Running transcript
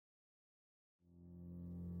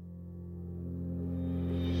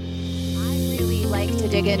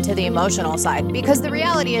dig into the emotional side, because the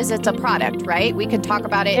reality is it's a product, right? We can talk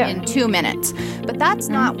about it in 2 minutes, but that's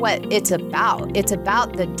not what it's about. It's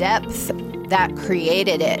about the depth that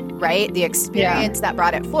created it, right? The experience that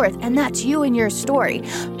brought it forth. And that's you and your story.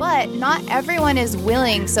 But not everyone is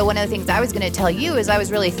willing. So one of the things I was going to tell you is I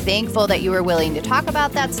was really thankful that you were willing to talk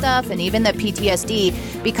about that stuff and even the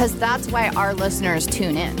PTSD, because that's why our listeners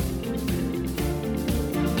tune in.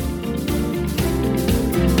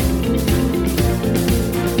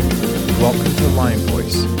 Welcome to Lyme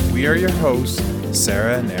Voice. We are your hosts,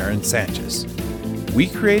 Sarah and Aaron Sanchez. We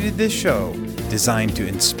created this show designed to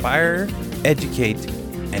inspire, educate,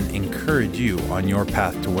 and encourage you on your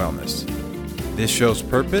path to wellness. This show's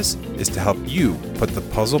purpose is to help you put the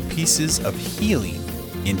puzzle pieces of healing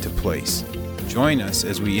into place. Join us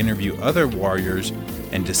as we interview other warriors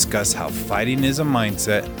and discuss how fighting is a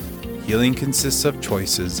mindset, healing consists of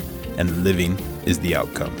choices, and living is the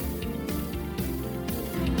outcome.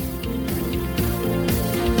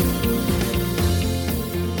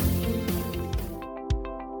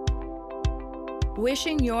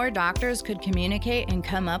 Wishing your doctors could communicate and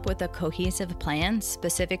come up with a cohesive plan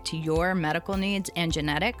specific to your medical needs and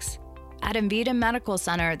genetics? At Envita Medical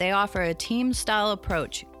Center, they offer a team-style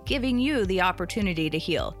approach, giving you the opportunity to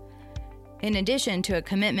heal. In addition to a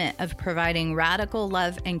commitment of providing radical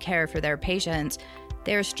love and care for their patients,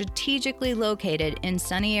 they are strategically located in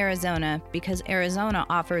sunny Arizona because Arizona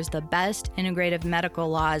offers the best integrative medical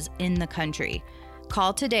laws in the country.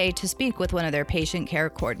 Call today to speak with one of their patient care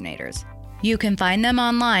coordinators. You can find them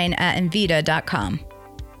online at Envita.com.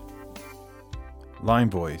 Lyme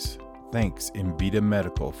Voice thanks Envita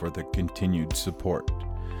Medical for the continued support.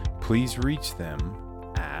 Please reach them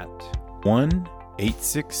at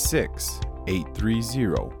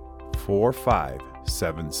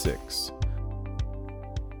 1-866-830-4576.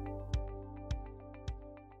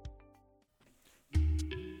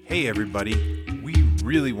 Hey everybody, we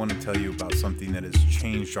really want to tell you about something that has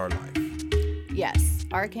changed our life. Yes,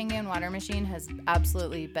 our Kangen water machine has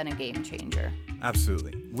absolutely been a game changer.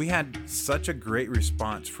 Absolutely. We had such a great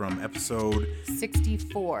response from episode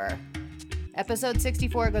 64. Episode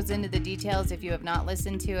 64 goes into the details if you have not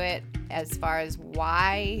listened to it, as far as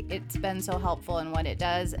why it's been so helpful and what it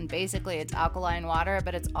does. And basically it's alkaline water,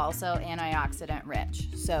 but it's also antioxidant rich.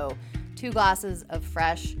 So 2 glasses of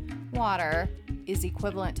fresh water is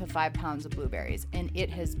equivalent to 5 pounds of blueberries, and it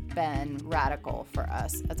has been radical for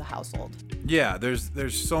us as a household. Yeah,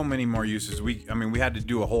 there's so many more uses. We had to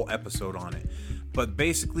do a whole episode on it. But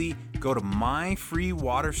basically, go to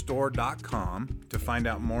myfreewaterstore.com to find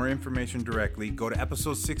out more information directly. Go to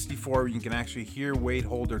episode 64 where you can actually hear Wade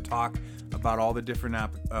Holder talk about all the different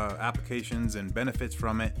applications and benefits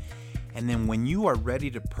from it. And then when you are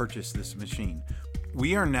ready to purchase this machine,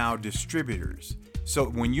 we are now distributors. So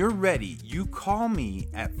when you're ready, you call me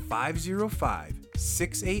at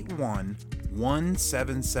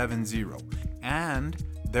 505-681-1770. And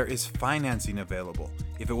there is financing available.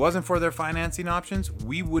 If it wasn't for their financing options,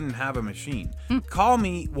 we wouldn't have a machine. Call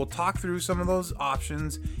me, we'll talk through some of those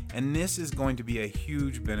options, and this is going to be a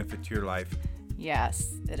huge benefit to your life.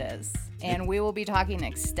 Yes, it is. And we will be talking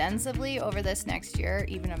extensively over this next year,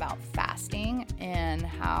 even about fasting and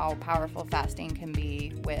how powerful fasting can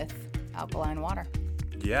be with alkaline water.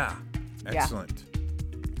 Yeah, excellent. Yeah.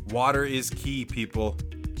 Water is key, people.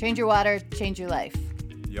 Change your water, change your life.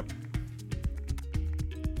 Yep.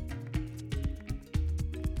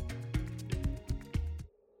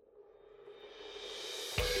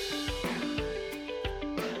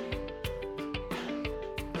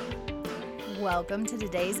 Welcome to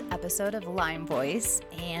today's episode of Lyme Voice,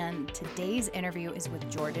 and today's interview is with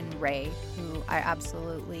Jordan Ray, who I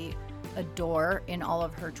absolutely adore in all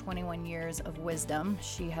of her 21 years of wisdom.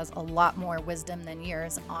 She has a lot more wisdom than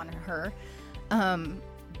years on her.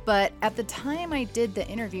 But at the time I did the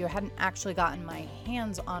interview, I hadn't actually gotten my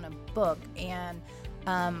hands on a book, and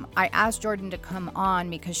I asked Jordan to come on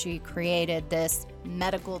because she created this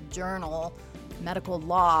medical journal, medical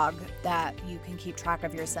log that you can keep track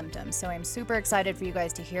of your symptoms. So I'm super excited for you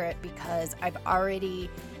guys to hear it because I've already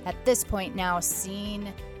at this point now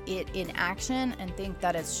seen it in action and think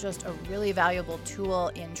that it's just a really valuable tool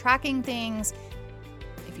in tracking things.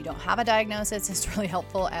 If you don't have a diagnosis, it's really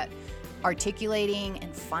helpful at articulating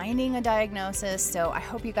and finding a diagnosis. So I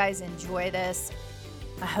hope you guys enjoy this.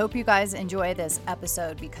 I hope you guys enjoy this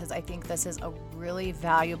episode because I think this is a really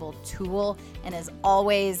valuable tool, and as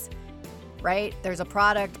always, right? There's a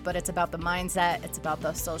product, but it's about the mindset. It's about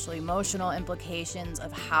the social emotional implications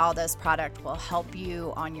of how this product will help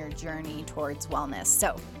you on your journey towards wellness.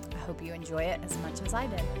 So I hope you enjoy it as much as I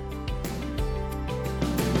did.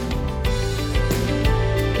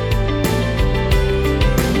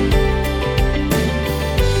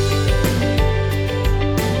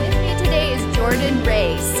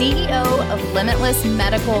 Limitless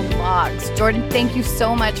Medical Logs. Jordan, thank you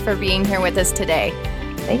so much for being here with us today.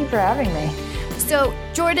 Thank you for having me. So,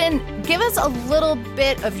 Jordan, give us a little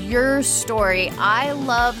bit of your story. I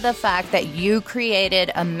love the fact that you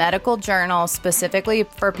created a medical journal specifically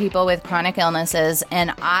for people with chronic illnesses.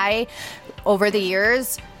 And I, over the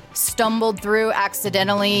years, stumbled through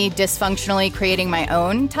accidentally, dysfunctionally creating my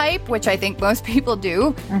own type, which I think most people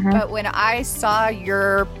do. Mm-hmm. But when I saw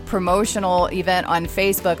your promotional event on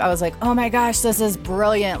Facebook, I was like, oh my gosh, this is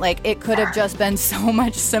brilliant. Like, it could have just been so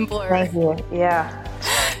much simpler. Thank you. Yeah.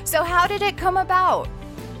 So how did it come about?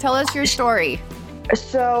 Tell us your story.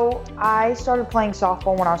 So I started playing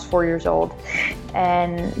softball when I was 4 years old,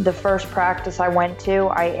 and the first practice I went to,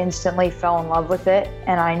 I instantly fell in love with it,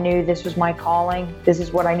 and I knew this was my calling. This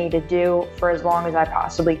is what I need to do for as long as I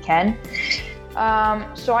possibly can.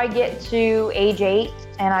 So I get to age 8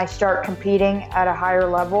 and I start competing at a higher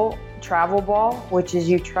level, travel ball, which is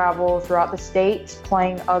you travel throughout the states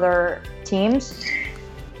playing other teams.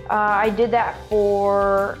 I did that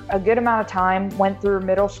for a good amount of time, went through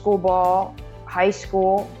middle school ball, high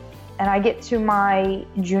school, and I get to my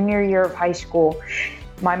junior year of high school.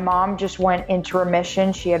 My mom just went into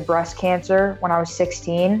remission. She had breast cancer when I was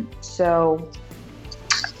 16. So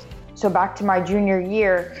back to my junior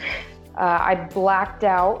year, I blacked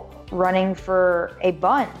out running for a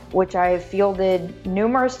bunt, which I have fielded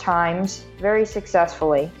numerous times very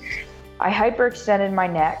successfully. I hyperextended my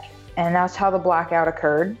neck, and that's how the blackout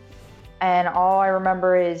occurred. And all I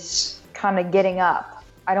remember is kind of getting up.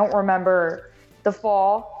 I don't remember the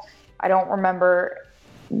fall. I don't remember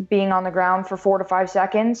being on the ground for 4 to 5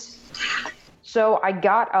 seconds. So I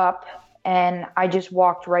got up and I just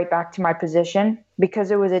walked right back to my position because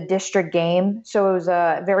it was a district game. So it was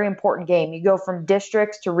a very important game. You go from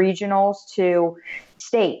districts to regionals to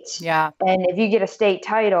states. Yeah. And if you get a state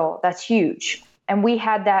title, that's huge. And we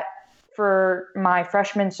had that for my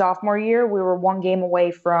freshman, sophomore year. We were 1 game away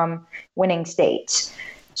from winning states.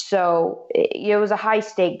 So it was a high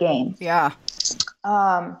stake game. Yeah.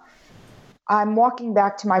 I'm walking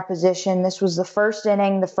back to my position. This was the first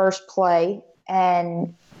inning, the first play.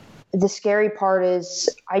 And the scary part is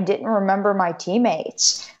I didn't remember my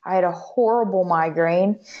teammates. I had a horrible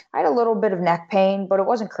migraine. I had a little bit of neck pain, but it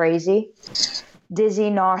wasn't crazy. Dizzy,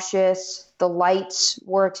 nauseous. The lights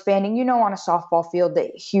were expanding. You know, on a softball field,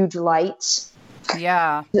 the huge lights.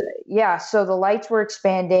 Yeah. Yeah. So the lights were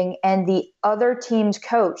expanding, and the other team's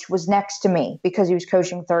coach was next to me because he was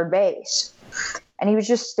coaching third base. And he was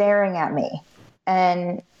just staring at me.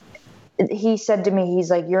 And he said to me,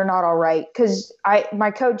 he's like, "You're not all right." Because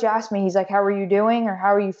my coach asked me, he's like, "How are you doing?" or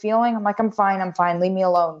 "How are you feeling?" I'm like, I'm fine. Leave me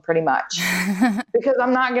alone," pretty much. Because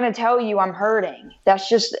I'm not going to tell you I'm hurting. That's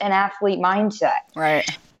just an athlete mindset. Right.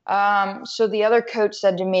 So the other coach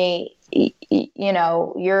said to me, "You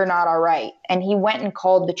know, you're not all right." And he went and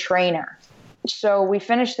called the trainer. So we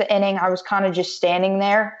finished the inning. I was kind of just standing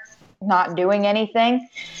there, not doing anything.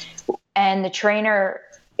 And the trainer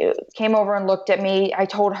came over and looked at me. I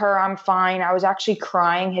told her I'm fine. I was actually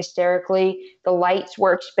crying hysterically. The lights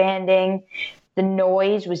were expanding. The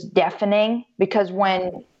noise was deafening because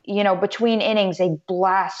when, between innings, they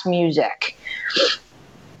blast music.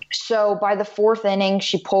 So by the 4th inning,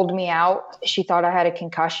 she pulled me out. She thought I had a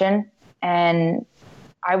concussion. And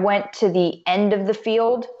I went to the end of the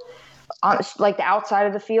field, like the outside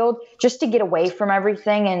of the field, just to get away from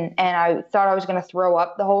everything. And I thought I was going to throw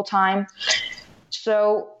up the whole time.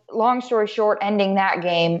 So long story short, ending that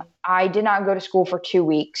game, I did not go to school for 2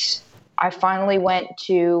 weeks. I finally went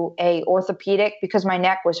to a orthopedic because my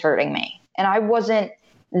neck was hurting me. And I wasn't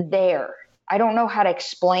there. I don't know how to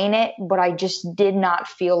explain it, but I just did not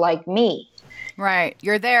feel like me. Right.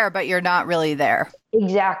 You're there, but you're not really there.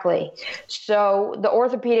 Exactly. So the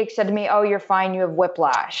orthopedic said to me, "Oh, you're fine. You have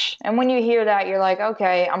whiplash." And when you hear that, you're like,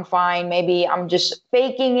 okay, I'm fine. Maybe I'm just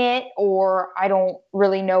faking it, or I don't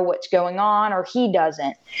really know what's going on, or he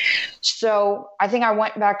doesn't. So I think I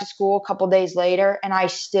went back to school a couple days later, and I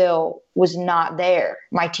still was not there.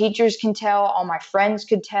 My teachers can tell. All my friends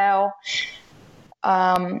could tell.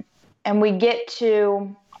 And we get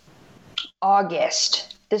to August.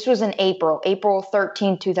 This was in April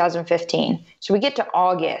 13, 2015. So we get to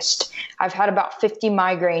August. I've had about 50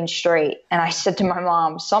 migraines straight. And I said to my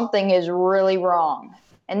mom, something is really wrong.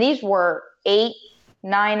 And these were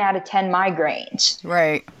 9 out of 10 migraines.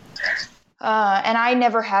 Right. And I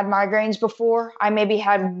never had migraines before. I maybe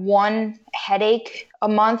had 1 headache a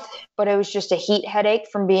month, but it was just a heat headache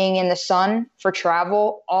from being in the sun for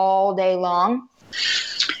travel all day long.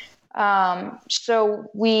 So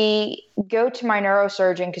we go to my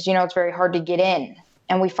neurosurgeon because, it's very hard to get in.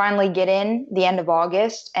 And we finally get in the end of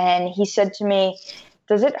August. And he said to me,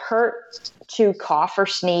 does it hurt to cough or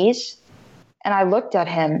sneeze? And I looked at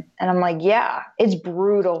him and I'm like, yeah, it's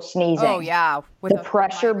brutal sneezing. Oh, yeah. With the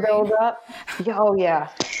pressure buildup. Oh, yeah.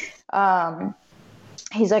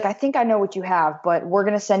 He's like, I think I know what you have, but we're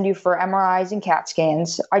going to send you for MRIs and CAT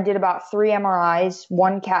scans. I did about 3 MRIs,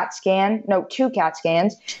 2 CAT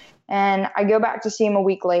scans. And I go back to see him a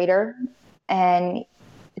week later and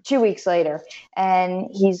 2 weeks later. And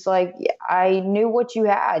he's like, I knew what you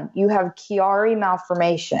had. You have Chiari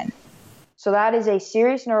malformation. So that is a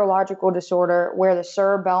serious neurological disorder where the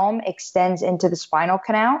cerebellum extends into the spinal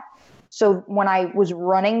canal. So when I was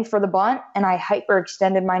running for the bunt and I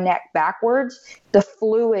hyperextended my neck backwards, the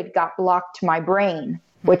fluid got blocked to my brain,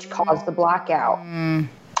 which caused the blackout.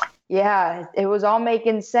 Yeah, it was all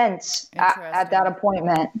making sense at that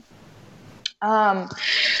appointment.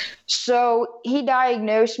 So he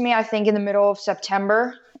diagnosed me, I think, in the middle of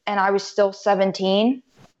September, and I was still 17.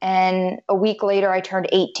 And a week later, I turned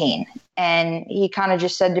 18. And he kind of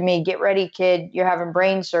just said to me, get ready, kid, you're having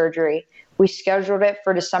brain surgery. We scheduled it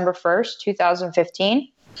for December 1st, 2015.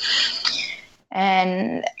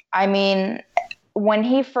 And I mean, when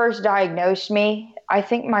he first diagnosed me, I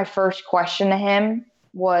think my first question to him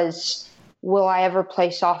was, will I ever play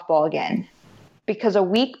softball again? Because a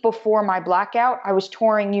week before my blackout, I was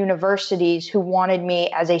touring universities who wanted me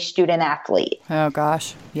as a student athlete. Oh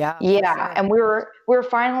gosh. Yeah. Yeah. Sure. And we were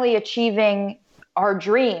finally achieving our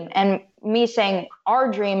dream. And me saying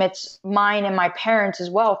our dream, it's mine and my parents as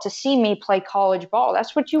well, to see me play college ball.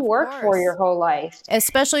 That's what you work for your whole life.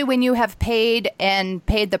 Especially when you have paid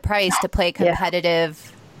the price to play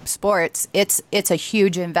competitive sports. It's a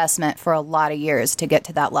huge investment for a lot of years to get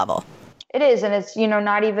to that level. It is. And it's,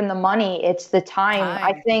 not even the money, it's the time.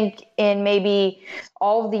 I think in maybe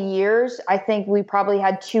all of the years, I think we probably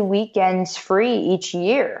had 2 weekends free each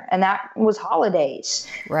year, and that was holidays.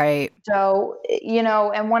 Right. So,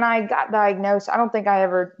 and when I got diagnosed, I don't think I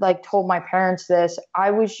ever told my parents this.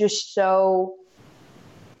 I was just so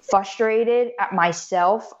frustrated at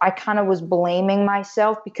myself. I kind of was blaming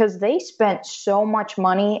myself because they spent so much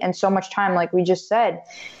money and so much time, like we just said.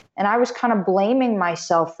 And I was kind of blaming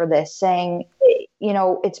myself for this, saying,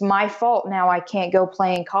 it's my fault now I can't go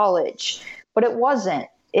play in college. But it wasn't.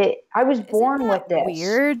 I was born with this.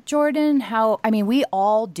 Weird, Jordan, we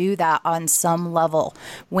all do that on some level.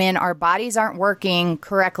 When our bodies aren't working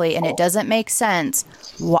correctly and it doesn't make sense,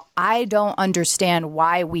 I don't understand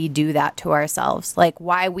why we do that to ourselves. Like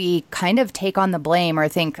why we kind of take on the blame or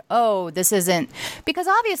think, oh, this isn't, because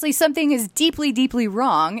obviously something is deeply, deeply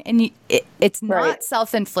wrong and it's not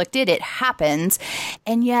self-inflicted. It happens.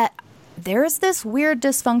 And yet there's this weird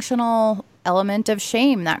dysfunctional element of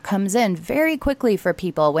shame that comes in very quickly for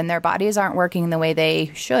people when their bodies aren't working the way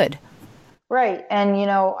they should. Right. And,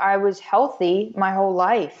 I was healthy my whole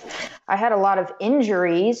life. I had a lot of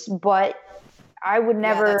injuries, but I would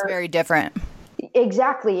never. Yeah, that's very different.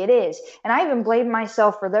 Exactly. It is. And I even blame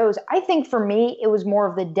myself for those. I think for me, it was more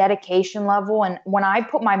of the dedication level. And when I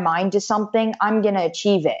put my mind to something, I'm going to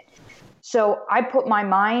achieve it. So I put my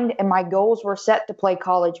mind and my goals were set to play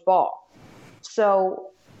college ball. So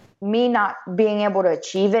me not being able to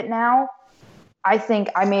achieve it now, I think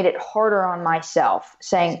I made it harder on myself,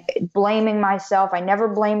 blaming myself. I never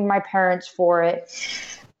blamed my parents for it,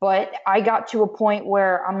 but I got to a point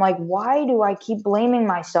where I'm like, why do I keep blaming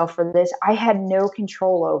myself for this? I had no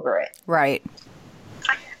control over it. Right.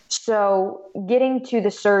 So getting to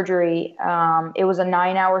the surgery, it was a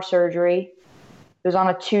 9-hour surgery. It was on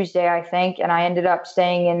a Tuesday, I think, and I ended up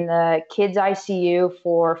staying in the kids ICU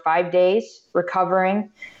for 5 days,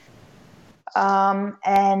 recovering.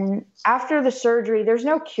 And after the surgery, there's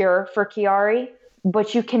no cure for Chiari,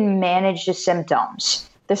 but you can manage the symptoms.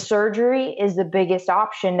 The surgery is the biggest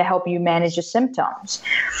option to help you manage the symptoms.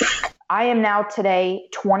 I am now today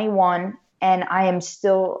 21, and I am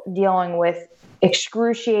still dealing with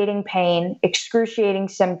excruciating pain, excruciating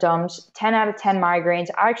symptoms, 10 out of 10 migraines.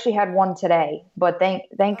 I actually had one today, but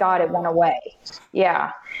thank God it went away.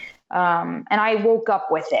 Yeah. And I woke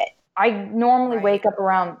up with it. I normally wake up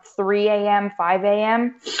around 3 a.m., 5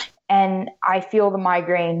 a.m., and I feel the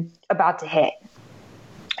migraine about to hit.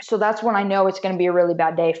 So that's when I know it's going to be a really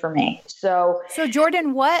bad day for me. So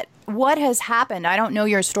Jordan, what has happened? I don't know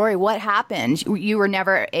your story. What happened? You were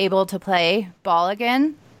never able to play ball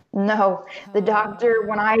again? No, the doctor,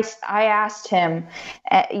 when I asked him,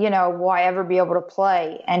 will I ever be able to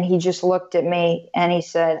play? And he just looked at me and he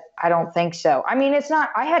said, I don't think so. I mean,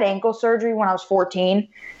 I had ankle surgery when I was 14.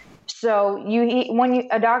 So when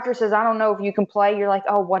a doctor says, I don't know if you can play, you're like,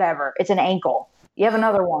 oh, whatever. It's an ankle. You have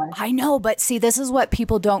another one. I know, but see, this is what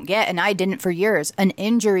people don't get, and I didn't for years. An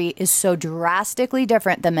injury is so drastically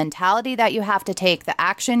different. The mentality that you have to take, the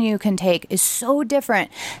action you can take is so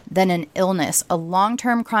different than an illness, a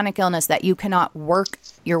long-term chronic illness that you cannot work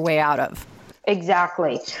your way out of.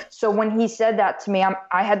 Exactly. So when he said that to me,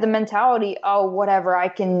 I had the mentality, oh, whatever, I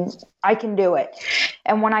can do it.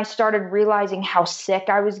 And when I started realizing how sick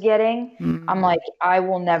I was getting, I'm like, I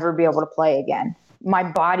will never be able to play again. My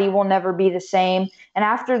body will never be the same. And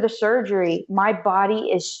after the surgery, my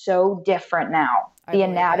body is so different now. The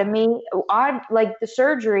anatomy, like the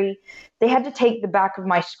surgery, they had to take the back of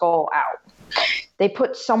my skull out. They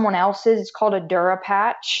put someone else's, it's called a Dura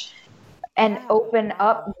patch, and open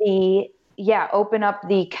up the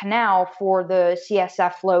canal for the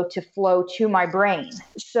CSF flow to my brain.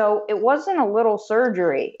 So it wasn't a little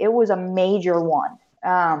surgery. It was a major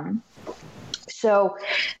one. So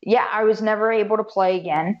yeah, I was never able to play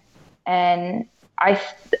again. And I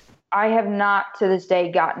have not to this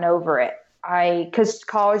day gotten over it. Because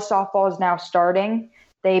college softball is now starting.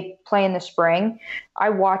 They play in the spring. I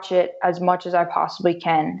watch it as much as I possibly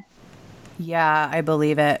can. Yeah, I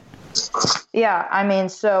believe it. Yeah, I mean,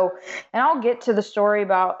 so, and I'll get to the story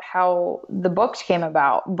about how the books came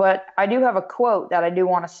about, but I do have a quote that I do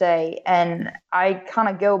want to say, and I kind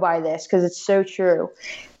of go by this because it's so true.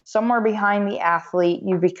 Somewhere behind the athlete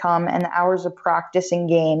you become and the hours of practice and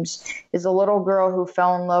games is a little girl who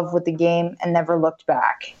fell in love with the game and never looked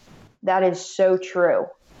back. That is so true.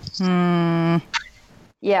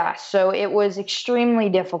 Yeah, so it was extremely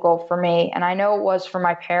difficult for me, and I know it was for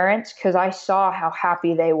my parents because I saw how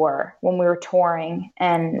happy they were when we were touring,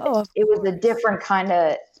 and it was a different kind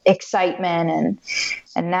of excitement,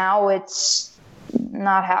 and now it's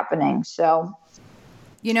not happening. So,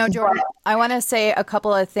 you know, Jordan, I want to say a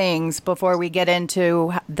couple of things before we get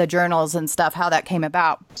into the journals and stuff, how that came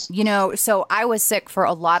about. You know, so I was sick for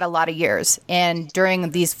a lot of years, and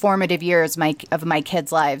during these formative years of my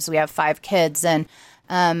kids' lives, we have 5 kids, and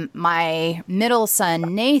my middle son,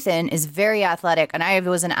 Nathan, is very athletic, and I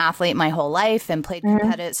was an athlete my whole life and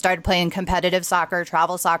started playing competitive soccer,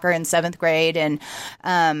 travel soccer in 7th grade. And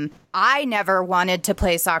I never wanted to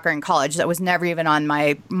play soccer in college. That was never even on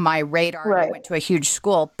my radar. Right. I went to a huge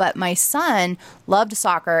school, but my son loved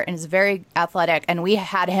soccer and is very athletic. And we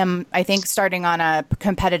had him, I think, starting on a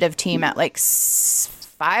competitive team at like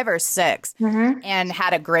 5 or 6 and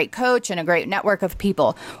had a great coach and a great network of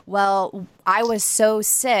people. Well, I was so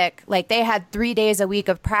sick, like they had 3 days a week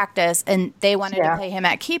of practice and they wanted to play him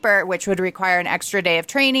at keeper, which would require an extra day of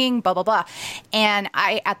training, blah, blah, blah. And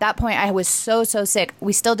at that point, I was so sick.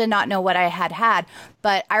 We still did not know what I had,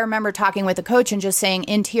 but I remember talking with the coach and just saying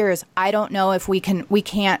in tears, I don't know if we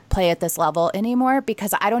can't play at this level anymore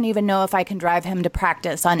because I don't even know if I can drive him to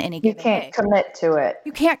practice on any given day. You can't commit to it.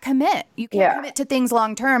 You can't commit. You can't commit to things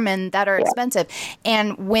long term and that are expensive.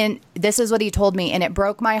 And when this is what he told me, and it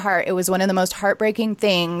broke my heart. It was one of the most heartbreaking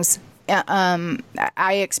things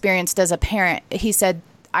I experienced as a parent. He said,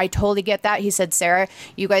 I totally get that. He said, Sarah,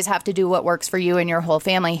 you guys have to do what works for you and your whole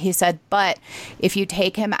family. He said, but if you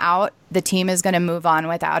take him out, the team is going to move on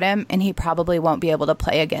without him, and he probably won't be able to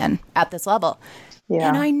play again at this level. Yeah.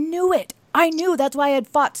 And I knew it. I knew. That's why I had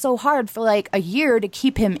fought so hard for like a year to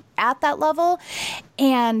keep him at that level.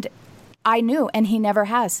 And I knew, and he never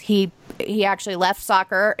has. He actually left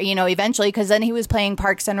soccer, eventually, because then he was playing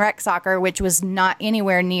Parks and Rec soccer, which was not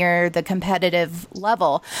anywhere near the competitive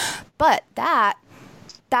level. But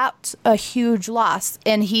that's a huge loss.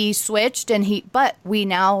 And he switched, but we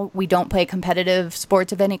don't play competitive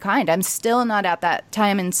sports of any kind. I'm still not at that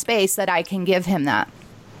time and space that I can give him that.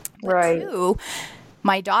 Right. But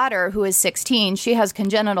my daughter, who is 16, she has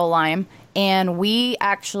congenital Lyme. And we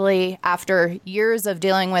actually, after years of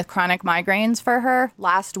dealing with chronic migraines for her,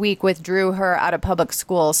 last week withdrew her out of public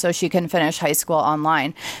school so she can finish high school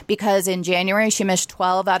online. Because in January, she missed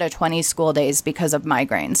 12 out of 20 school days because of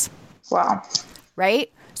migraines. Wow. Right?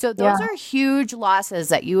 So those are huge losses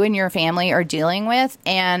that you and your family are dealing with.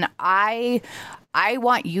 And I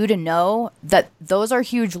want you to know that those are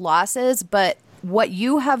huge losses, but what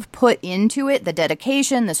you have put into it, the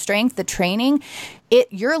dedication, the strength, the training,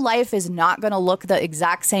 your life is not going to look the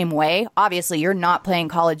exact same way. Obviously, you're not playing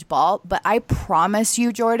college ball, but I promise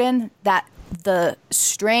you, Jordan, that the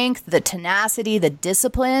strength, the tenacity, the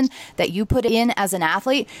discipline that you put in as an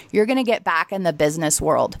athlete, you're going to get back in the business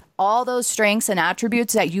world. All those strengths and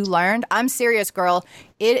attributes that you learned, I'm serious, girl,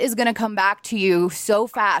 it is going to come back to you so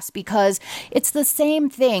fast because it's the same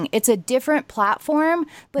thing. It's a different platform,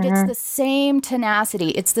 but it's the same tenacity.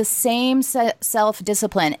 It's the same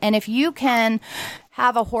self-discipline. And if you can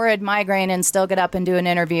have a horrid migraine and still get up and do an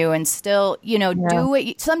interview and still, do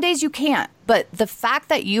what some days you can't. But the fact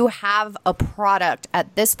that you have a product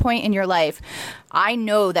at this point in your life, I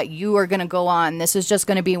know that you are going to go on. This is just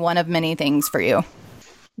going to be one of many things for you.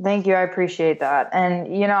 Thank you. I appreciate that. And,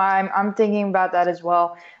 I'm thinking about that as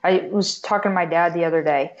well. I was talking to my dad the other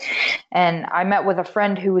day, and I met with a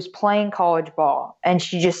friend who was playing college ball, and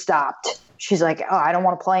she just stopped. She's like, oh, I don't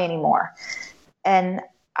want to play anymore. And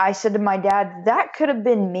I said to my dad, that could have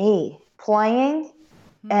been me playing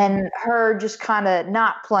and her just kind of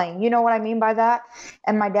not playing. You know what I mean by that?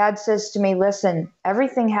 And my dad says to me, listen,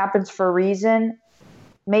 everything happens for a reason.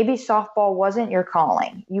 Maybe softball wasn't your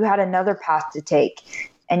calling. You had another path to take.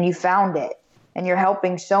 And you found it, and you're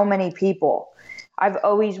helping so many people. I've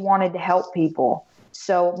always wanted to help people.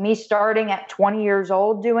 So me starting at 20 years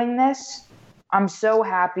old doing this, I'm so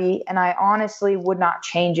happy, and I honestly would not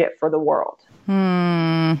change it for the world.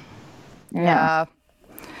 Yeah.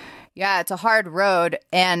 Yeah, it's a hard road.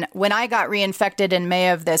 And when I got reinfected in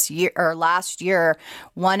May of this year or last year,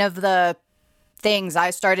 one of the things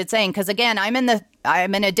I started saying, because again, I'm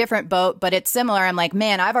in a different boat, but it's similar. I'm like,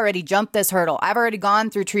 man, I've already jumped this hurdle. I've already gone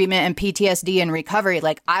through treatment and PTSD and recovery.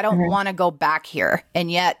 Like, I don't want to go back here. And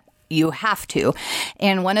yet you have to.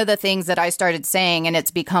 And one of the things that I started saying, and it's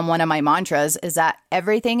become one of my mantras, is that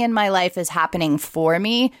everything in my life is happening for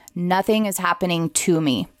me. Nothing is happening to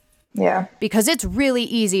me. Yeah. Because it's really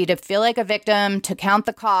easy to feel like a victim, to count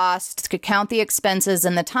the costs, to count the expenses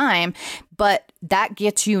and the time, but that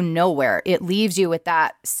gets you nowhere. It leaves you with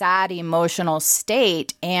that sad emotional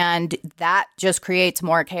state, and that just creates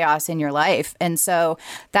more chaos in your life. And so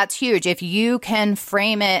that's huge. If you can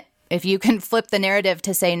frame it, if you can flip the narrative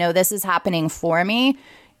to say, no, this is happening for me,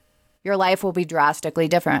 your life will be drastically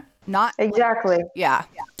different. Not exactly.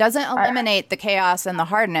 Doesn't eliminate the chaos and the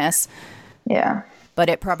hardness. Yeah. But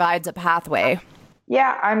it provides a pathway.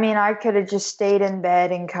 Yeah, I mean, I could have just stayed in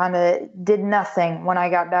bed and kind of did nothing when I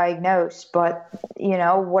got diagnosed. But,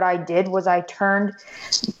 what I did was I turned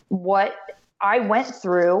what I went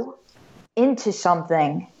through into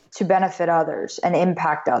something to benefit others and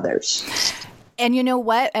impact others. And you know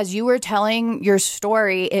what? As you were telling your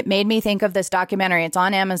story, it made me think of this documentary. It's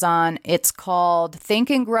on Amazon. It's called Think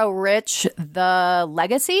and Grow Rich, The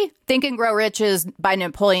Legacy. Think and Grow Rich is by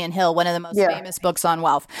Napoleon Hill, one of the most famous books on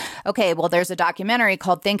wealth. Okay, well, there's a documentary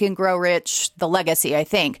called Think and Grow Rich, The Legacy, I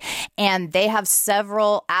think. And they have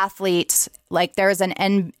several athletes. Like there's an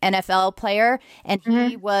NFL player, and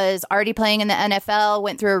he was already playing in the NFL,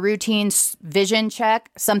 went through a routine vision check.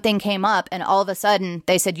 Something came up, and all of a sudden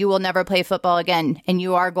they said, you will never play football again, and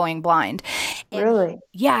you are going blind. And really?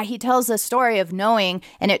 Yeah, he tells the story of knowing,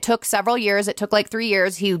 and it took several years. It took like 3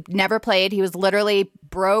 years. He never played. He was literally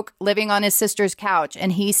broke, living on his sister's couch.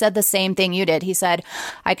 And he said the same thing you did. He said,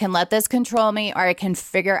 I can let this control me, or I can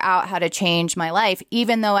figure out how to change my life,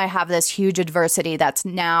 even though I have this huge adversity that's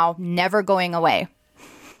now never going away.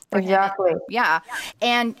 Exactly. Yeah.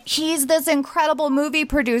 And he's this incredible movie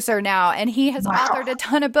producer now, and he has authored a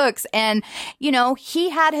ton of books. And, he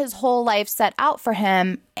had his whole life set out for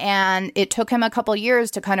him, and it took him a couple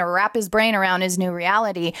years to kind of wrap his brain around his new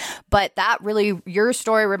reality. But that really, your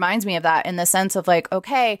story reminds me of that, in the sense of like,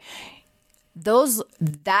 okay,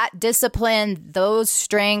 that discipline, those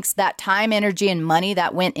strengths, that time, energy, and money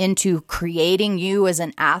that went into creating you as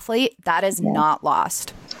an athlete, that is not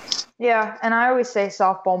lost. Yeah, and I always say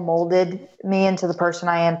softball molded me into the person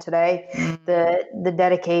I am today. The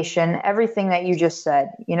dedication, everything that you just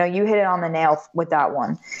said, you hit it on the nail with that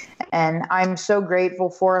one. And I'm so grateful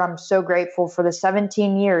for it. I'm so grateful for the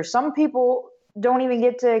 17 years. Some people don't even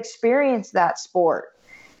get to experience that sport.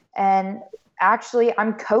 And actually,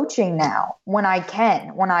 I'm coaching now when I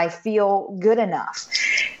can, when I feel good enough.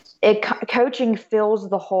 Coaching fills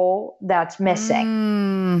the hole that's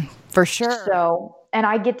missing. For sure. So, and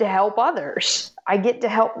I get to help others. I get to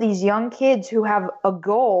help these young kids who have a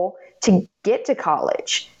goal to get to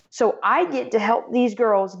college. So I get to help these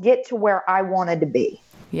girls get to where I wanted to be.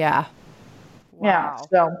 Yeah. Wow. Yeah.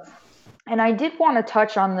 So, and I did want to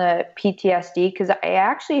touch on the PTSD, because I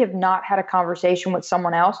actually have not had a conversation with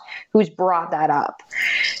someone else who's brought that up.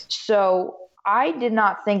 So I did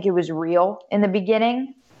not think it was real in the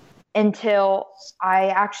beginning, until I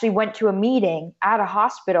actually went to a meeting at a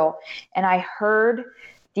hospital, and I heard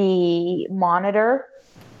the monitor,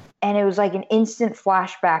 and it was like an instant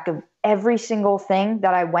flashback of every single thing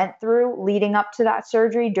that I went through leading up to that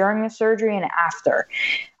surgery, during the surgery, and after.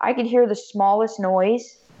 I could hear the smallest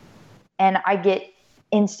noise, and I get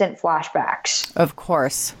instant flashbacks. Of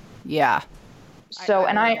course. Yeah. So,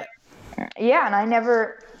 and I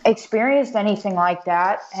never experienced anything like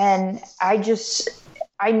that. And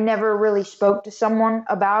I never really spoke to someone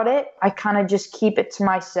about it. I kind of just keep it to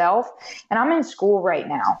myself. And I'm in school right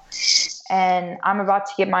now, and I'm about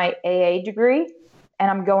to get my AA degree,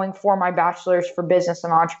 and I'm going for my bachelor's for business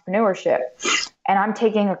and entrepreneurship. And I'm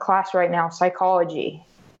taking a class right now, psychology.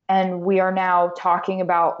 And we are now talking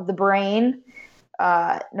about the brain,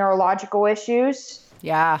 neurological issues.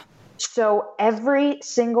 Yeah. So every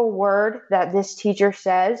single word that this teacher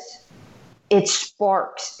says, it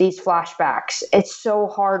sparks these flashbacks. It's so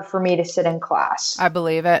hard for me to sit in class. I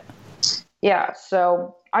believe it. Yeah.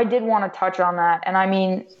 So I did want to touch on that. And I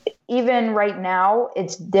mean, even right now,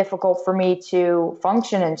 it's difficult for me to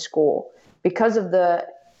function in school because of the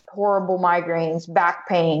horrible migraines, back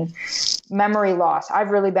pain, memory loss. I have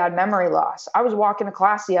really bad memory loss. I was walking to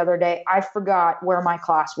class the other day. I forgot where my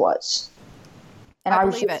class was. And I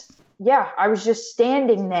believe it. Yeah, I was just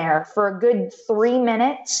standing there for a good 3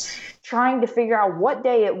 minutes trying to figure out what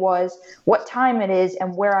day it was, what time it is,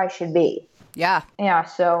 and where I should be. Yeah. Yeah,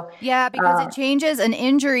 so. Yeah, because it changes. An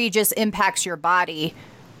injury just impacts your body.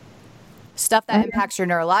 Stuff that impacts your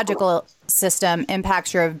neurological system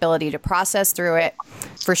impacts your ability to process through it.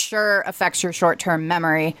 For sure affects your short-term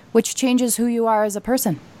memory, which changes who you are as a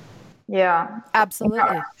person. Yeah.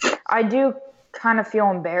 Absolutely. I do kind of feel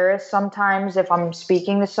embarrassed sometimes if I'm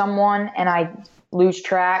speaking to someone and I lose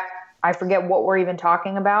track. I forget what we're even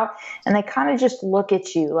talking about. And they kind of just look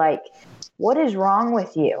at you like, what is wrong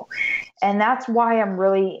with you? And that's why I'm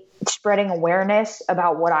really spreading awareness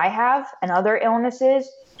about what I have and other illnesses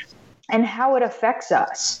and how it affects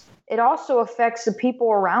us. It also affects the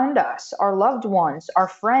people around us, our loved ones, our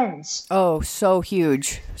friends. Oh, so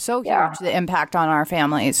huge. So huge, the impact on our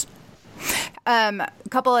families. A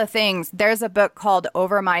couple of things. There's a book called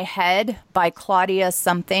Over My Head by Claudia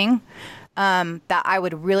something that I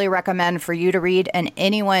would really recommend for you to read, and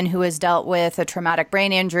anyone who has dealt with a traumatic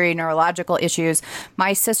brain injury, neurological issues.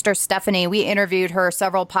 My sister Stephanie, we interviewed her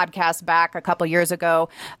several podcasts back a couple years ago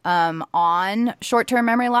on short-term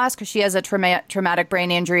memory loss because she has a traumatic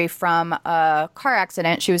brain injury from a car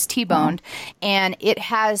accident. She was T-boned, and it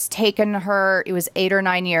has taken her, it was 8 or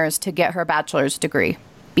 9 years to get her bachelor's degree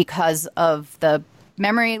because of the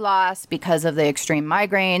memory loss, because of the extreme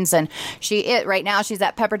migraines. And right now she's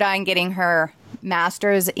at Pepperdine getting her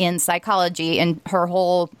master's in psychology, and her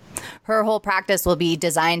whole practice will be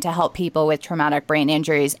designed to help people with traumatic brain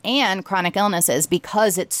injuries and chronic illnesses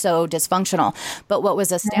because it's so dysfunctional. But what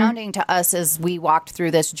was astounding to us as we walked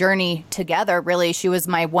through this journey together, really, she was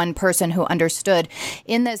my one person who understood.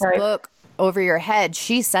 In this book, Over Your Head,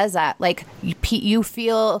 she says that, like,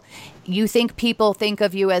 you think people think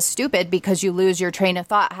of you as stupid because you lose your train of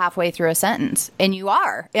thought halfway through a sentence. And you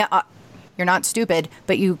are. You're not stupid,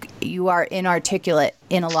 but you are inarticulate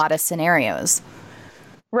in a lot of scenarios.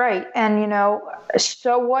 Right. And,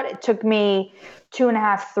 so what? It took me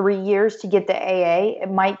 2.5, 3 years to get the AA.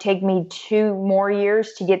 It might take me 2 more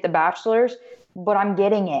years to get the bachelor's, but I'm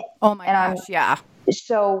getting it. Oh, my gosh, yeah.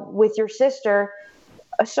 So with your sister,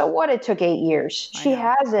 so what? It took 8 years. She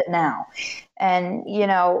has it now. And,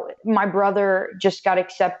 my brother just got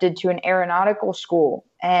accepted to an aeronautical school,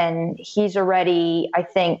 and he's already, I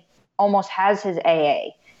think, almost has his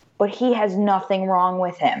AA, but he has nothing wrong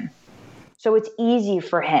with him. So it's easy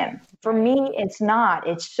for him. For me, it's not.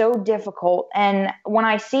 It's so difficult. And when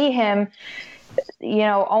I see him,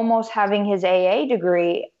 almost having his AA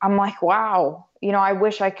degree, I'm like, wow, I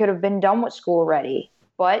wish I could have been done with school already.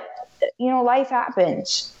 But, life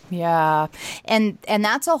happens. Yeah. And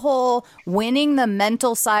that's a whole winning the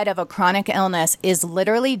mental side of a chronic illness is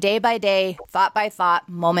literally day by day, thought by thought,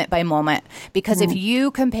 moment by moment. Because if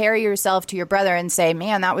you compare yourself to your brother and say,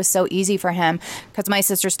 man, that was so easy for him, because my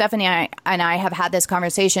sister Stephanie and I have had this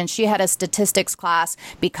conversation. She had a statistics class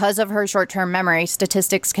because of her short-term memory.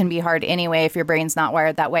 Statistics can be hard anyway if your brain's not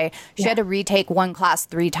wired that way. She had to retake one class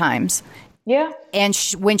 3 times. Yeah. And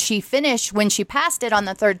when she passed it on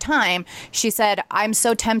the 3rd time, she said, I'm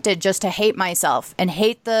so tempted just to hate myself and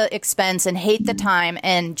hate the expense and hate the time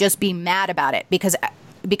and just be mad about it because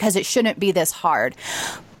it shouldn't be this hard.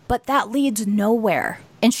 But that leads nowhere.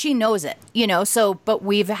 And she knows it, but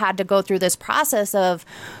we've had to go through this process of,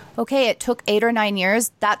 okay, it took 8 or 9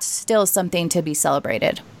 years. That's still something to be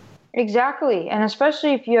celebrated. Exactly. And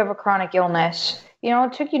especially if you have a chronic illness,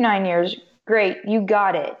 it took you 9 years. Great. You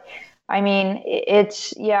got it. I mean, it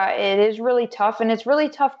is really tough. And it's really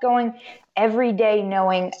tough going every day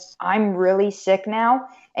knowing I'm really sick now,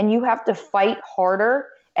 and you have to fight harder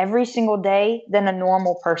every single day than a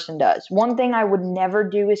normal person does. One thing I would never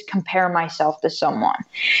do is compare myself to someone.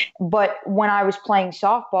 But when I was playing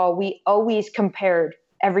softball, we always compared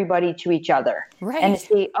everybody to each other. Right. And to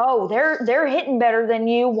see, oh, they're hitting better than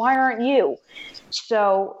you. Why aren't you?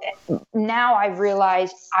 So now I've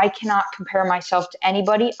realized I cannot compare myself to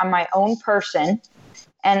anybody. I'm my own person,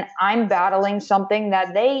 and I'm battling something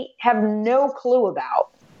that they have no clue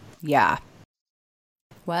about. Yeah.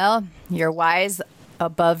 Well, you're wise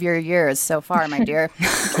above your years so far, my dear.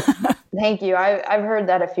 Thank you. I've heard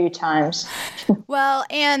that a few times. Well,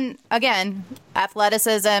 and again,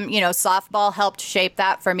 athleticism, softball helped shape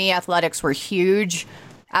that for me. Athletics were huge,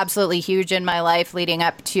 absolutely huge in my life leading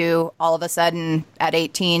up to all of a sudden at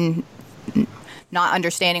 18, not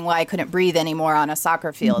understanding why I couldn't breathe anymore on a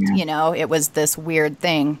soccer field. Mm-hmm. It was this weird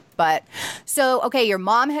thing. But so, okay, your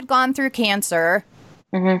mom had gone through cancer.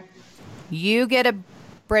 Mm-hmm. You get a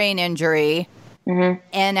brain injury. Mm-hmm.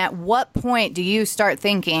 And at what point do you start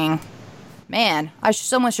thinking, man,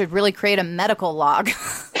 someone should really create a medical log?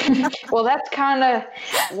 Well, that's kind of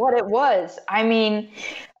what it was. I mean,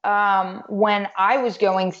 when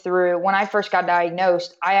I first got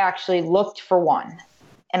diagnosed, I actually looked for one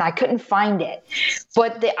and I couldn't find it.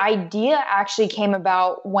 But the idea actually came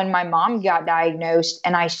about when my mom got diagnosed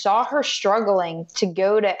and I saw her struggling to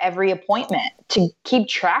go to every appointment to keep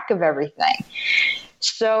track of everything.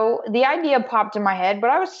 So the idea popped in my head, but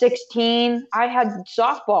I was 16. I had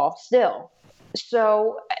softball still.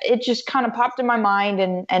 So it just kind of popped in my mind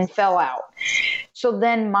and fell out. So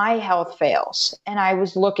then my health fails and I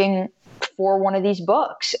was looking for one of these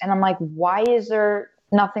books and I'm like, why is there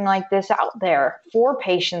nothing like this out there for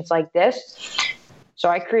patients like this? So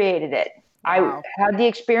I created it. Wow. I had the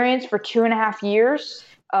experience for 2.5 years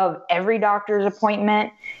of every doctor's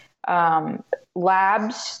appointment,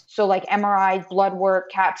 labs, so like MRIs, blood work,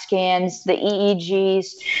 CAT scans, the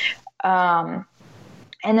EEGs.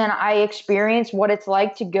 And then I experienced what it's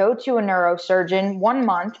like to go to a neurosurgeon 1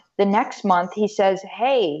 month. The next month he says,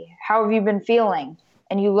 hey, how have you been feeling?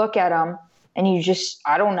 And you look at him and you just,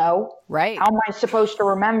 I don't know. Right. How am I supposed to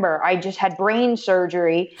remember? I just had brain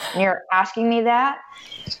surgery and you're asking me that?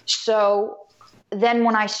 So then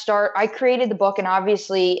when I created the book and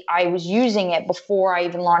obviously I was using it before I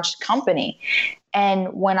even launched the company.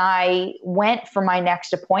 And when I went for my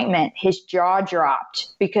next appointment, his jaw dropped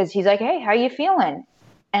because he's like, hey, how you feeling?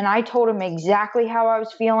 And I told him exactly how I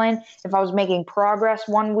was feeling. If I was making progress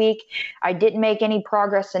 1 week, I didn't make any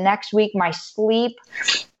progress the next week, my sleep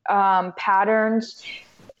patterns.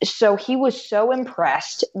 So he was so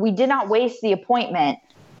impressed. We did not waste the appointment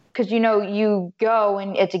because, you go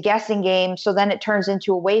and it's a guessing game. So then it turns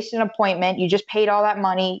into a wasted appointment. You just paid all that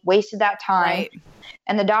money, wasted that time. Right.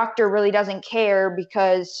 And the doctor really doesn't care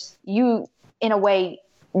because you, in a way,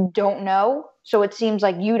 don't know. So it seems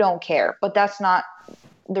like you don't care, but that's not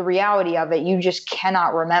the reality of it. You just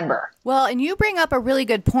cannot remember. Well, and you bring up a really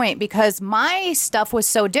good point because my stuff was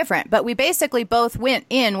so different, but we basically both went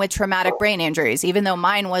in with traumatic brain injuries, even though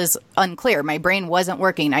mine was unclear. My brain wasn't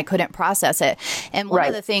working. I couldn't process it. And one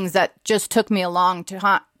of the things that just took me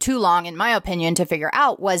too long, in my opinion, to figure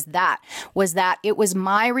out was that it was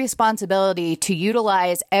my responsibility to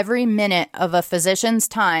utilize every minute of a physician's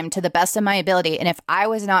time to the best of my ability. And if I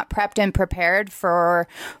was not prepped and prepared for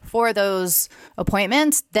those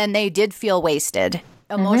appointments, then they did feel wasted.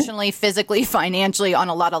 Emotionally, physically, financially, on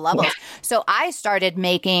a lot of levels. So I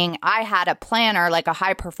had a planner, like a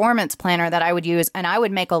high performance planner that I would use, and I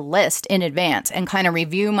would make a list in advance and kind of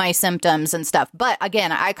review my symptoms and stuff. But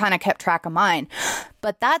again, I kind of kept track of mine.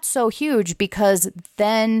 But that's so huge because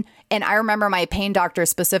then, and I remember my pain doctor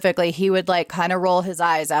specifically, he would like kind of roll his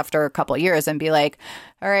eyes after a couple of years and be like,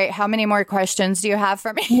 all right, how many more questions do you have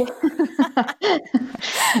for me?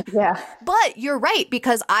 Yeah. But you're right,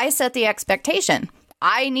 because I set the expectation.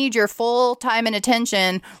 I need your full time and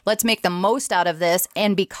attention. Let's make the most out of this.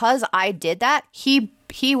 And because I did that, he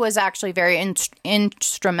was actually very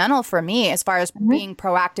instrumental for me as far as being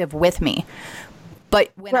proactive with me. But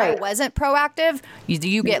when I wasn't proactive,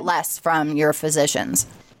 you get less from your physicians.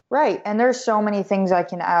 Right. And there's so many things I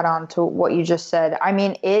can add on to what you just said. I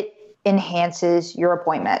mean, it enhances your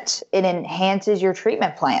appointments. It enhances your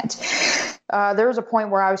treatment plans. There was a point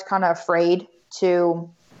where I was kind of afraid to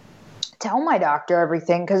tell my doctor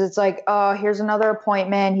everything because it's like, oh, here's another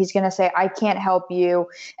appointment. He's going to say, I can't help you.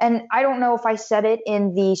 And I don't know if I said it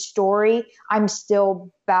in the story. I'm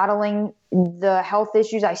still battling the health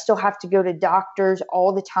issues. I still have to go to doctors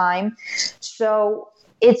all the time. So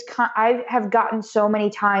I have gotten so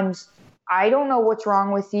many times, I don't know what's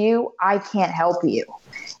wrong with you. I can't help you.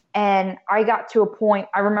 And I got to a point,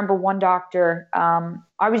 I remember one doctor,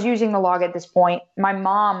 I was using the log at this point. My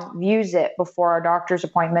mom views it before our doctor's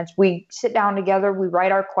appointments. We sit down together, we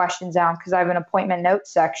write our questions down because I have an appointment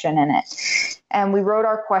notes section in it. and we wrote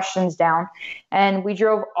our questions down, and we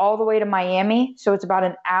drove all the way to Miami. So it's about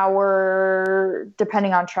an hour,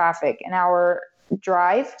 depending on traffic, an hour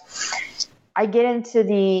drive. I get into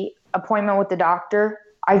the appointment with the doctor.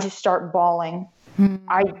 I just start bawling.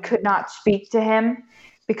 I could not speak to him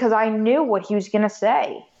because I knew what he was going to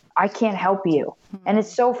say. I can't help you. And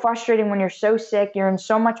it's so frustrating when you're so sick, you're in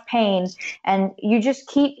so much pain, and you just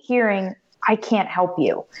keep hearing, I can't help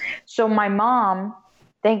you. So my mom,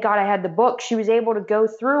 thank God I had the book, she was able to go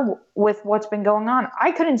through with what's been going on.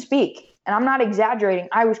 I couldn't speak, and I'm not exaggerating.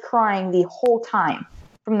 I was crying the whole time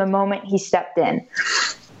from the moment he stepped in.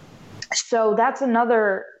 So that's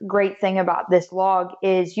another great thing about this log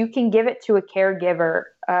is you can give it to a caregiver,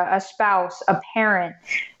 a spouse, a parent,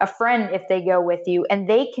 a friend if they go with you, and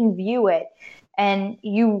they can view it, and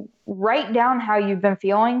you write down how you've been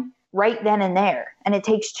feeling right then and there, and it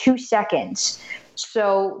takes 2 seconds.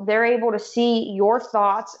 So they're able to see your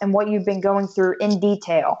thoughts and what you've been going through in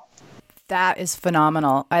detail. That is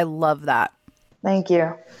phenomenal. I love that. Thank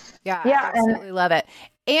you. Yeah, I absolutely love it.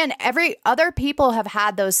 And other people have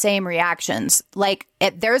had those same reactions. Like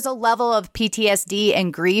there's a level of PTSD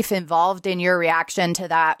and grief involved in your reaction to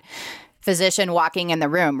that physician walking in the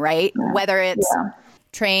room, right? Yeah. Whether it's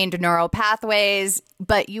trained neural pathways,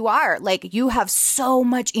 but you have so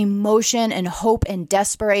much emotion and hope and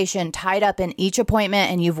desperation tied up in each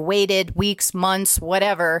appointment, and you've waited weeks, months,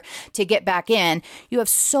 whatever to get back in. You have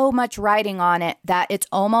so much riding on it that it's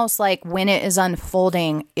almost like when it is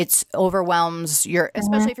unfolding, it overwhelms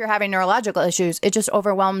especially if you're having neurological issues, it just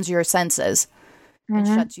overwhelms your senses. It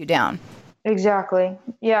shuts you down. Exactly.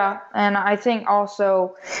 Yeah. And I think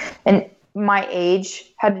also, my age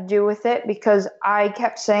had to do with it because I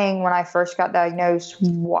kept saying when I first got diagnosed,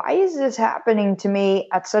 why is this happening to me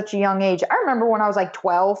at such a young age? I remember when I was like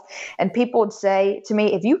 12 and people would say to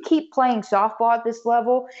me, if you keep playing softball at this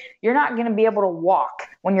level, you're not going to be able to walk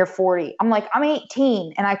when you're 40. I'm like, I'm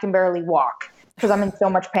 18 and I can barely walk because I'm in so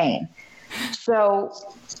much pain. So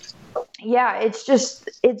yeah, it's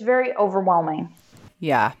very overwhelming.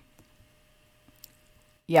 Yeah.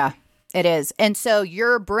 Yeah. It is. And so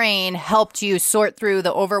your brain helped you sort through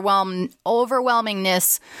the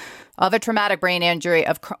overwhelmingness of a traumatic brain injury,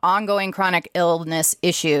 of ongoing chronic illness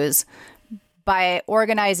issues by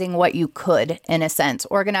organizing what you could, in a sense,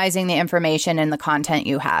 organizing the information and the content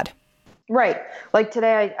you had. Right. Like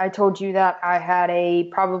today, I told you that I had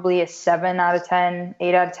probably a 7 out of 10,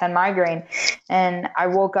 8 out of 10 migraine. And I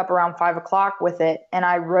woke up around 5 o'clock with it and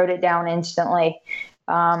I wrote it down instantly.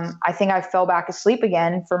 I think I fell back asleep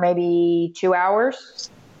again for maybe 2 hours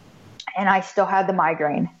and I still had the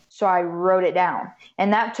migraine. So I wrote it down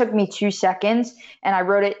and that took me 2 seconds and I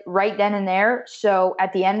wrote it right then and there. So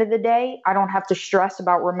at the end of the day, I don't have to stress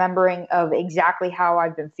about remembering of exactly how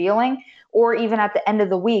I've been feeling, or even at the end of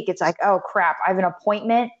the week, it's like, oh crap, I have an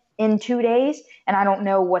appointment in 2 days and I don't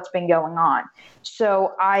know what's been going on.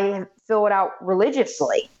 So I fill it out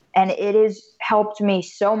religiously. And it has helped me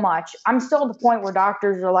so much. I'm still at the point where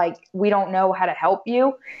doctors are like, we don't know how to help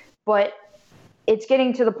you, but it's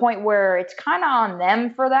getting to the point where it's kind of on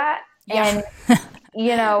them for that. Yeah.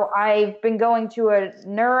 And, I've been going to a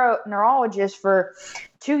neurologist for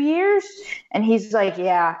 2 years and he's like,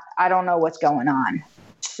 yeah, I don't know what's going on.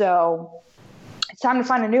 So it's time to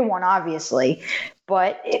find a new one, obviously.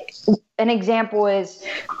 But an example is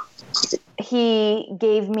he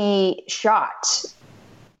gave me shots.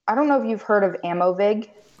 I don't know if you've heard of Amovig.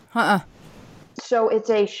 So it's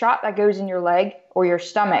a shot that goes in your leg or your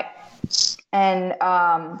stomach. And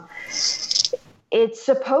it's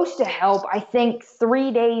supposed to help, I think,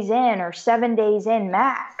 3 days in or 7 days in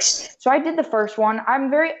max. So I did the first one. I'm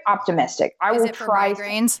very optimistic. Is it for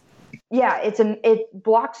migraines? Yeah, it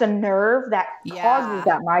blocks a nerve that causes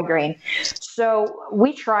that migraine. So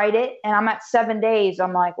we tried it and I'm at 7 days.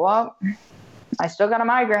 I'm like, well, I still got a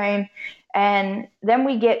migraine. And then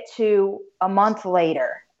we get to a month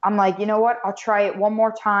later. I'm like, you know what? I'll try it one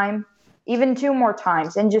more time, even 2 more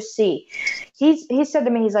times, and just see. He said to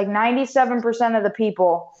me, he's like, 97% of the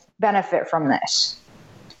people benefit from this.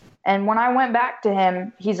 And when I went back to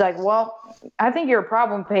him, he's like, well, I think you're a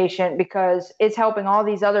problem patient because it's helping all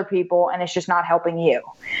these other people and it's just not helping you.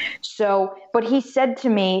 So, but he said to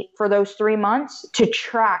me for those 3 months to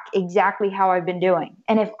track exactly how I've been doing.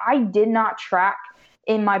 And if I did not track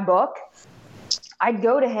in my book, I'd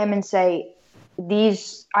go to him and say,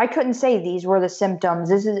 I couldn't say these were the symptoms.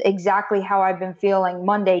 This is exactly how I've been feeling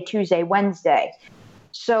Monday, Tuesday, Wednesday.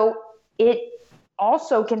 So it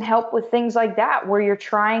also can help with things like that, where you're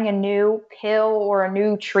trying a new pill or a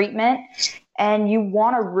new treatment and you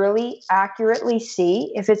want to really accurately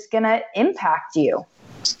see if it's going to impact you.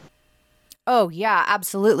 Oh, yeah,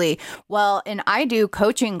 absolutely. Well, and I do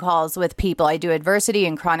coaching calls with people. I do adversity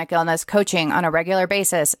and chronic illness coaching on a regular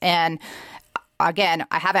basis. And again,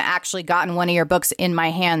 I haven't actually gotten one of your books in my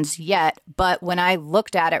hands yet, but when I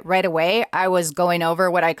looked at it right away, I was going over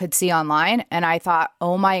what I could see online and I thought,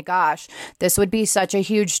 oh my gosh, this would be such a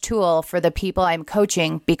huge tool for the people I'm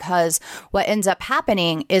coaching, because what ends up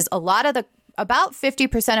happening is about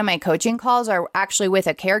 50% of my coaching calls are actually with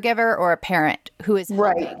a caregiver or a parent who is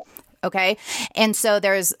helping. Right. Okay. And so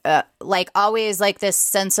there's always this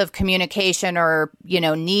sense of communication or,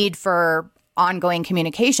 need for ongoing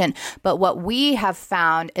communication. But what we have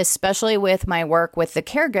found, especially with my work with the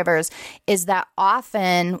caregivers, is that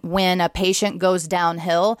often when a patient goes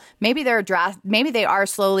downhill, maybe they are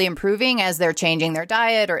slowly improving as they're changing their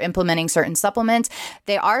diet or implementing certain supplements.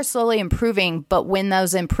 They are slowly improving, but when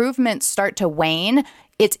those improvements start to wane,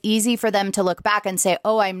 it's easy for them to look back and say,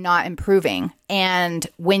 oh, I'm not improving. And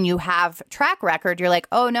when you have track record, you're like,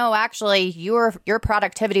 oh, no, actually, your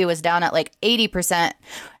productivity was down at 80%.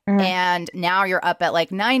 And now you're up at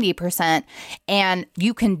 90%. And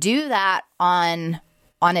you can do that on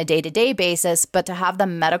a day-to-day basis. But to have the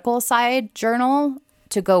medical side journal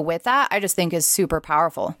to go with that, I just think is super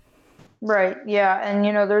powerful. Right. Yeah. And,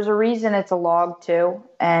 there's a reason it's a log too,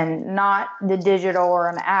 and not the digital or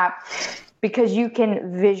an app, because you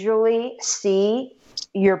can visually see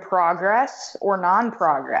your progress or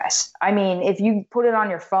non-progress. I mean, if you put it on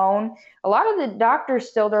your phone, a lot of the doctors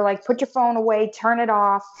still, they're like, put your phone away, turn it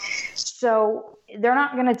off. So they're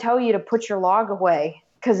not going to tell you to put your log away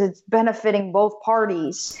because it's benefiting both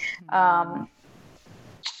parties.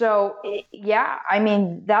 So yeah, I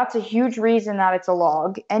mean, that's a huge reason that it's a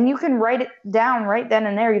log, and you can write it down right then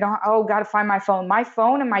and there. You don't, got to find my phone. My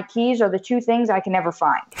phone and my keys are the two things I can never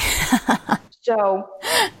find. So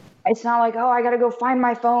it's not like, I got to go find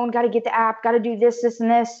my phone, got to get the app, got to do this,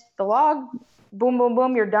 and this. The log, boom, boom,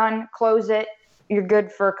 boom, you're done. Close it. You're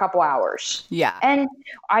good for a couple hours. Yeah. And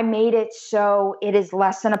I made it so it is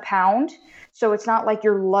less than a pound. So it's not like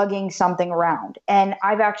you're lugging something around. And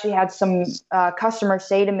I've actually had some customers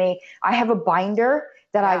say to me, I have a binder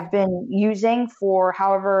that I've been using for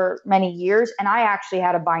however many years. And I actually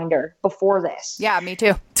had a binder before this. Yeah, me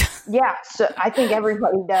too. Yeah. So I think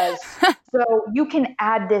everybody does. So you can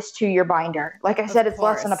add this to your binder. Like I said, it's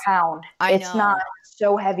less than a pound. It's not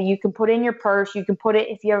so heavy. You can put it in your purse. You can put it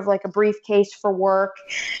if you have a briefcase for work.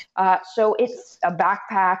 So it's a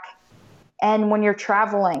backpack. And when you're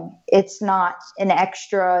traveling, it's not an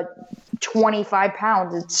extra 25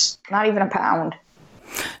 pounds. It's not even a pound.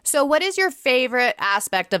 So what is your favorite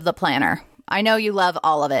aspect of the planner? I know you love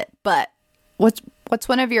all of it, but what's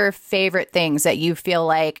one of your favorite things that you feel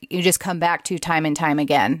like you just come back to time and time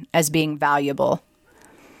again as being valuable?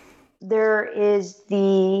 There is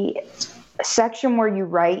the section where you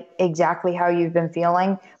write exactly how you've been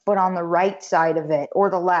feeling, but on the right side of it or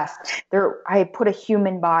the left, I put a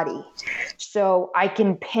human body. So I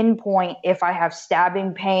can pinpoint if I have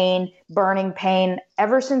stabbing pain, burning pain.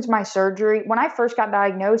 Ever since my surgery, when I first got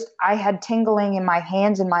diagnosed, I had tingling in my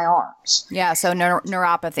hands and my arms. Yeah, so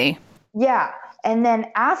neuropathy. Yeah. And then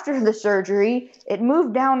after the surgery, it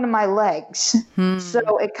moved down to my legs.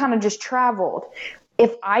 So it kind of just traveled.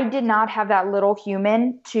 If I did not have that little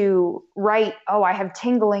human to write, I have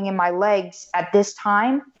tingling in my legs at this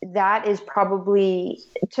time, that is probably,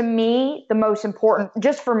 to me, the most important,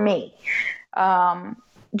 just for me,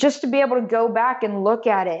 just to be able to go back and look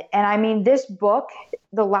at it. And I mean, this book,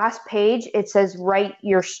 the last page, it says, write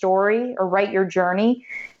your story or write your journey.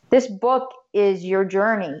 This book is your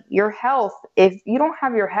journey, your health. If you don't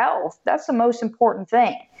have your health, that's the most important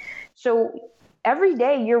thing. So every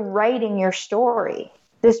day you're writing your story.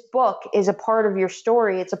 This book is a part of your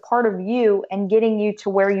story. It's a part of you and getting you to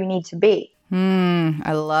where you need to be.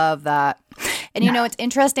 I love that. And it's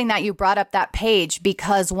interesting that you brought up that page,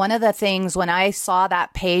 because one of the things when I saw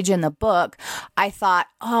that page in the book, I thought,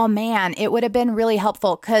 oh man, it would have been really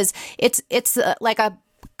helpful, because it's like a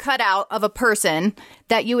cutout of a person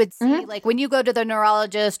that you would see like when you go to the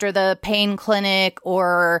neurologist or the pain clinic,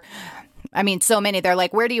 or so many, they're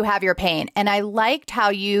like, where do you have your pain? And I liked how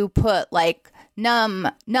you put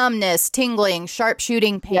numbness, tingling, sharp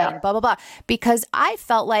shooting pain, blah, blah, blah, because I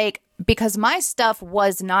felt like, because my stuff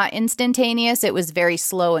was not instantaneous, it was very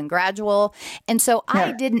slow and gradual. And so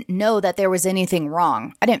I didn't know that there was anything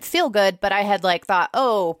wrong. I didn't feel good, but I had thought,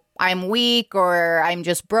 I'm weak or I'm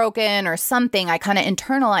just broken or something. I kind of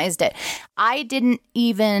internalized it. I didn't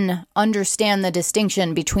even understand the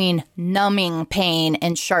distinction between numbing pain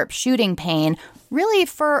and sharp shooting pain really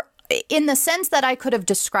for in the sense that I could have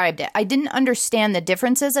described it. I didn't understand the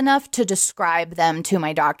differences enough to describe them to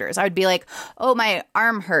my doctors. I would be like, oh, my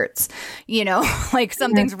arm hurts, like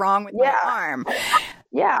something's wrong with my arm.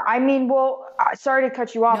 Yeah. I mean, well, sorry to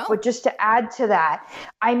cut you off, but just to add to that,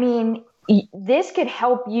 I mean, this could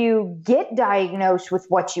help you get diagnosed with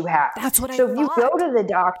what you have. That's what I thought. So if you go to the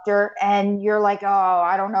doctor and you're like, oh,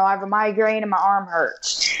 I don't know, I have a migraine and my arm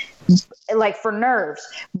hurts, like for nerves,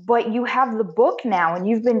 but you have the book now and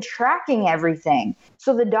you've been tracking everything.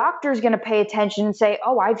 So the doctor's going to pay attention and say,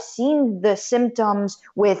 oh, I've seen the symptoms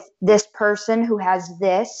with this person who has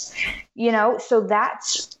this, so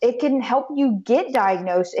it can help you get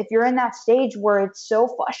diagnosed if you're in that stage where it's so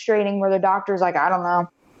frustrating where the doctor's like, I don't know.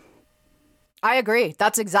 I agree.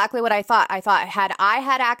 That's exactly what I thought. I thought had I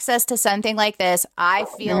had access to something like this, I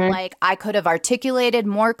feel like I could have articulated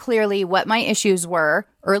more clearly what my issues were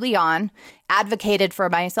early on, advocated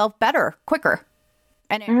for myself better, quicker.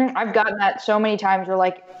 And I've gotten that so many times where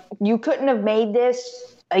like, you couldn't have made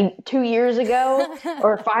this 2 years ago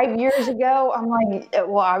or 5 years ago. I'm like,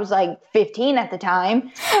 well, I was like 15 at the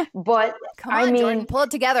time, but come on, Jordan, pull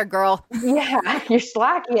it together, girl. Yeah, you're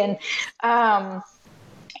slacking.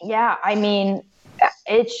 Yeah, I mean,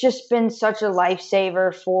 it's just been such a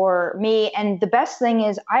lifesaver for me. And the best thing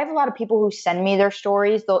is I have a lot of people who send me their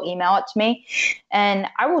stories. They'll email it to me and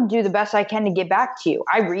I will do the best I can to get back to you.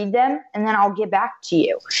 I read them and then I'll get back to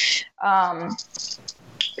you.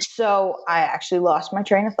 So I actually lost my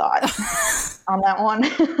train of thought on that one.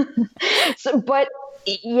 But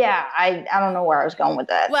yeah, I don't know where I was going with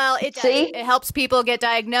that. Well, it helps people get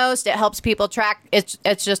diagnosed. It helps people track.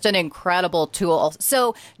 It's just an incredible tool.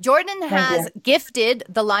 So Jordan has gifted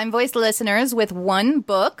the Lyme Voice listeners with one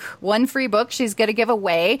free book she's going to give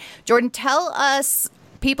away. Jordan, tell us,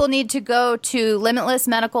 people need to go to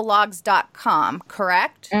limitlessmedicallogs.com,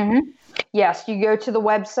 correct? Mm-hmm. Yes, you go to the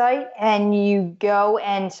website and you go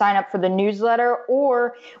and sign up for the newsletter,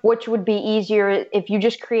 or which would be easier if you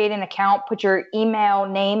just create an account, put your email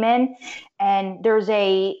name in, and there's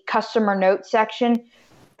a customer note section.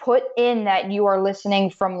 Put in that you are listening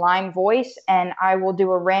from Lyme Voice, and I will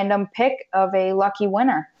do a random pick of a lucky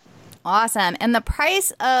winner. Awesome. And the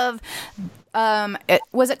price of,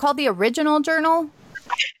 was it called the original journal?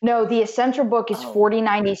 No, the essential book is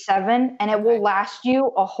 $40.97 and it will last you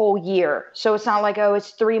a whole year. So it's not like, it's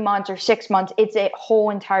 3 months or 6 months. It's a whole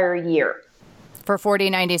entire year. For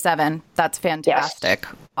 $40.97. That's fantastic.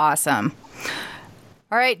 Yes. Awesome.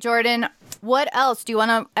 All right, Jordan, what else do you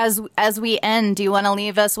want to, as we end, do you want to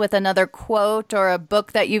leave us with another quote or a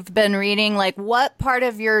book that you've been reading? Like, what part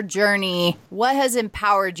of your journey, what has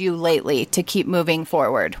empowered you lately to keep moving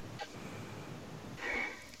forward?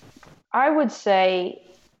 I would say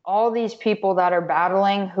all these people that are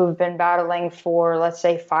battling, who've been battling for, let's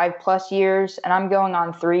say, 5+ years, and I'm going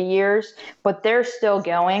on 3 years, but they're still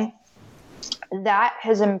going. That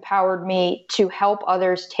has empowered me to help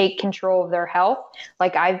others take control of their health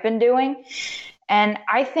like I've been doing. And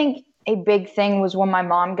I think a big thing was when my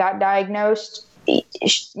mom got diagnosed,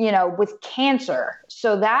 with cancer.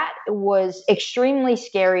 So that was extremely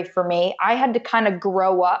scary for me. I had to kind of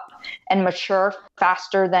grow up and mature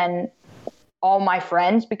faster than all my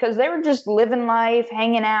friends because they were just living life,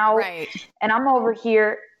 hanging out. Right. And I'm over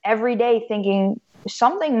here every day thinking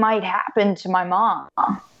something might happen to my mom.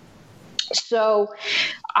 So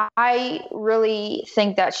I really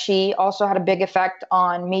think that she also had a big effect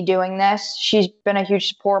on me doing this. She's been a huge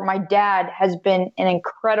support. My dad has been an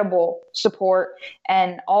incredible support,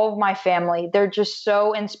 and all of my family, they're just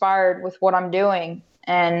so inspired with what I'm doing.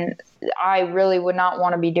 And I really would not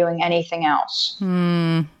want to be doing anything else.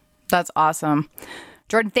 That's awesome.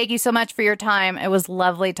 Jordan, thank you so much for your time. It was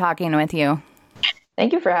lovely talking with you.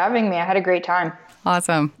 Thank you for having me. I had a great time.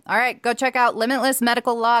 Awesome. All right, go check out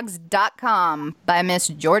limitlessmedicallogs.com by Miss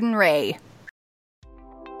Jordan Ray.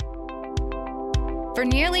 For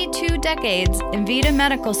nearly 2 decades, Envita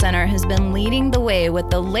Medical Center has been leading the way with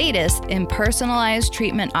the latest in personalized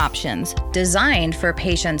treatment options designed for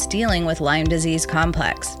patients dealing with Lyme disease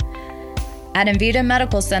complex. At Envita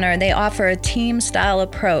Medical Center, they offer a team-style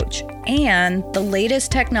approach and the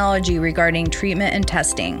latest technology regarding treatment and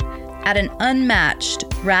testing at an unmatched,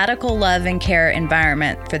 radical love and care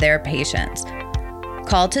environment for their patients.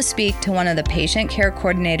 Call to speak to one of the patient care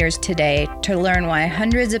coordinators today to learn why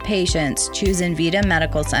hundreds of patients choose Envita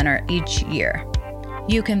Medical Center each year.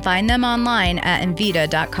 You can find them online at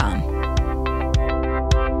envita.com.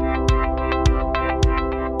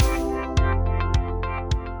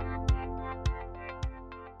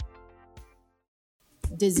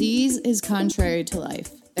 Disease is contrary to life.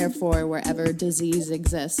 Therefore, wherever disease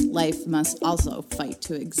exists, life must also fight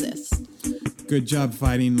to exist. Good job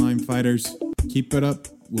fighting, Lyme fighters. Keep it up.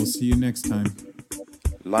 We'll see you next time.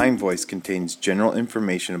 Lyme Voice contains general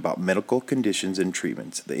information about medical conditions and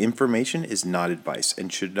treatments. The information is not advice and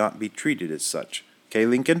should not be treated as such. Okay,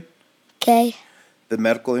 Lincoln? Okay. The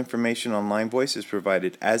medical information on Lyme Voice is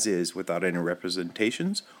provided as is without any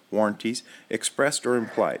representations, warranties, expressed or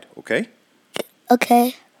implied. Okay?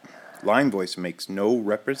 Okay. Lyme Voice makes no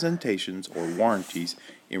representations or warranties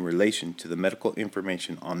in relation to the medical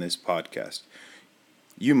information on this podcast.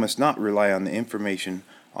 You must not rely on the information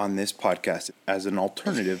on this podcast as an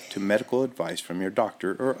alternative to medical advice from your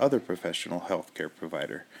doctor or other professional healthcare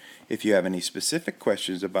provider. If you have any specific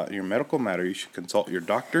questions about your medical matter, you should consult your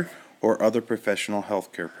doctor or other professional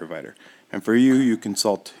healthcare provider. And for you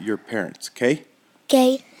consult your parents, okay?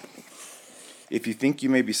 Okay. If you think you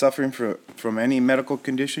may be suffering from any medical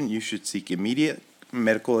condition, you should seek immediate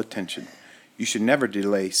medical attention. You should never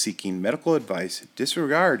delay seeking medical advice,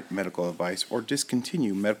 disregard medical advice, or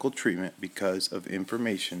discontinue medical treatment because of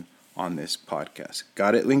information on this podcast.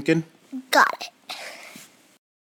 Got it, Lincoln? Got it.